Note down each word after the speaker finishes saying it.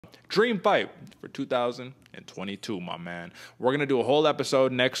Dream fight for 2022, my man. We're going to do a whole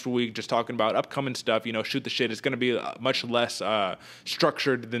episode next week just talking about upcoming stuff, you know, shoot the shit. It's going to be much less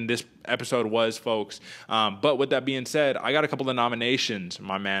structured than this episode was, folks. But with that being said, I got a couple of nominations,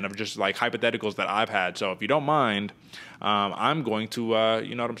 my man, of just like hypotheticals that I've had. So if you don't mind, I'm going to,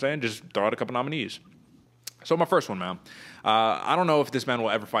 you know what I'm saying, just throw out a couple nominees. So my first one, man. I don't know if this man will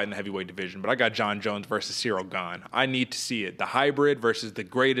ever fight in the heavyweight division, but I got Jon Jones versus Ciryl Gane. I need to see it. The hybrid versus the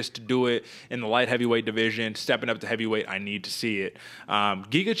greatest to do it in the light heavyweight division, stepping up to heavyweight, I need to see it.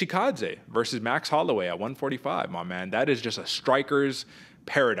 Giga Chikadze versus Max Holloway at 145, my man. That is just a striker's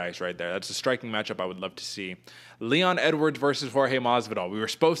paradise right there. That's a striking matchup I would love to see. Leon Edwards versus Jorge Masvidal. We were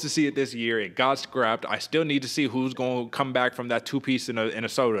supposed to see it this year. It got scrapped. I still need to see who's going to come back from that two-piece in a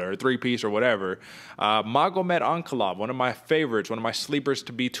soda or three-piece or whatever. Magomed Ankalaev, one of my favorites, one of my sleepers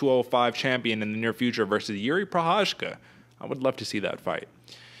to be 205 champion in the near future versus Yuri Prochazka. I would love to see that fight.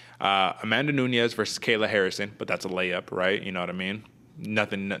 Amanda Nunes versus Kayla Harrison, but that's a layup, right? You know what I mean?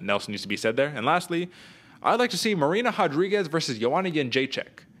 Nothing else needs to be said there. And lastly, I'd like to see Marina Rodriguez versus Joanna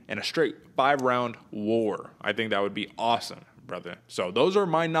Jędrzejczyk in a straight 5-round war. I think that would be awesome, brother. So those are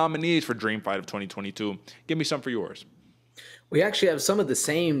my nominees for Dream Fight of 2022. Give me some for yours. We actually have some of the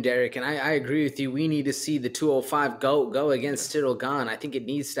same, Derek, and I agree with you. We need to see the 205 go against Ciryl Gane. I think it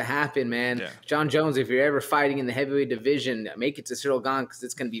needs to happen, man. Yeah. Jon Jones, if you're ever fighting in the heavyweight division, make it to Ciryl Gane because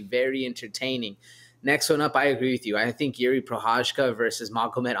it's going to be very entertaining. Next one up, I agree with you. I think Yuri Prochazka versus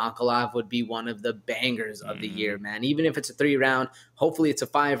Magomed Ankalaev would be one of the bangers of the year, man. Even if it's a 3-round, hopefully it's a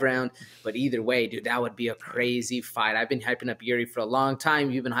 5-round. But either way, dude, that would be a crazy fight. I've been hyping up Yuri for a long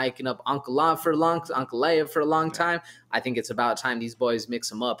time. You've been hyping up Ankalaev for a long time. I think it's about time these boys mix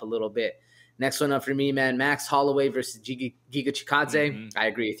them up a little bit. Next one up for me, man, Max Holloway versus Giga Chikadze. I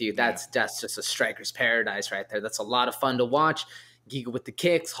agree with you. That's just a striker's paradise right there. That's a lot of fun to watch. Giga with the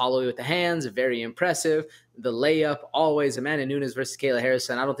kicks, Holloway with the hands, very impressive. The layup, always. Amanda Nunes versus Kayla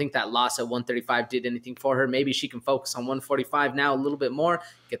Harrison. I don't think that loss at 135 did anything for her. Maybe she can focus on 145 now a little bit more,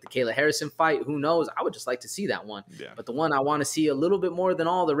 get the Kayla Harrison fight. Who knows? I would just like to see that one. Yeah. But the one I want to see a little bit more than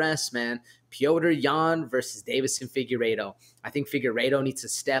all the rest, man, Petr Yan versus Deiveson Figueiredo. I think Figueiredo needs to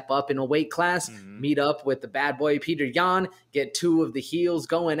step up in a weight class, meet up with the bad boy Petr Yan, get two of the heels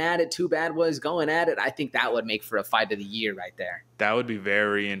going at it, two bad boys going at it. I think that would make for a fight of the year right there. That would be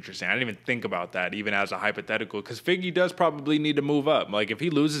very interesting. I didn't even think about that, even as a hypothetical, because Figgy does probably need to move up. Like, if he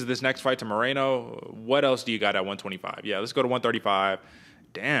loses this next fight to Moreno, what else do you got at 125? Yeah, let's go to 135.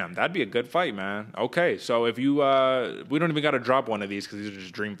 Damn, that'd be a good fight, man. Okay, so if you, we don't even got to drop one of these because these are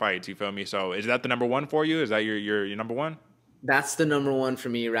just dream fights, you feel me? So is that the number one for you? Is that your number one? That's the number one for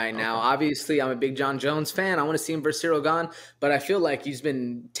me right now. Obviously, I'm a big Jon Jones fan. I want to see him versus Ciryl Gane, but I feel like he's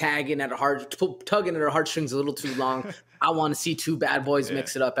been tugging at her heartstrings a little too long. I want to see two bad boys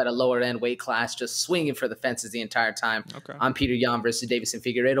mix it up at a lower end weight class, just swinging for the fences the entire time. I'm Petr Yan versus Deiveson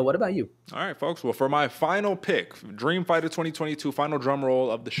Figueiredo. What about you? All right, folks. Well, for my final pick, Dream Fighter 2022, final drum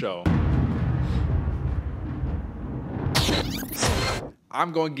roll of the show,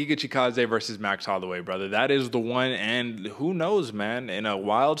 I'm going Giga Chikadze versus Max Holloway, brother. That is the one, and who knows, man? In a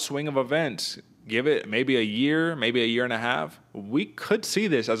wild swing of events, give it maybe a year, maybe a year and a half, we could see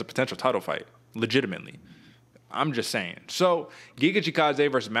this as a potential title fight, legitimately. I'm just saying. So, Giga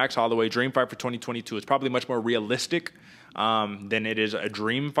Chikadze versus Max Holloway, dream fight for 2022. It's probably much more realistic than it is a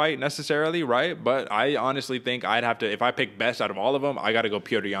dream fight necessarily, right? But I honestly think I'd have to, if I pick best out of all of them, I got to go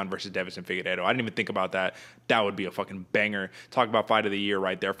Petr Yan versus Deiveson Figueiredo. I didn't even think about that. That would be a fucking banger. Talk about fight of the year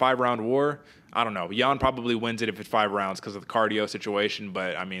right there. 5-round war. I don't know. Yan probably wins it if it's 5 rounds because of the cardio situation.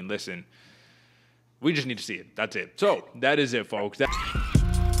 But, I mean, listen, we just need to see it. That's it. So, that is it, folks.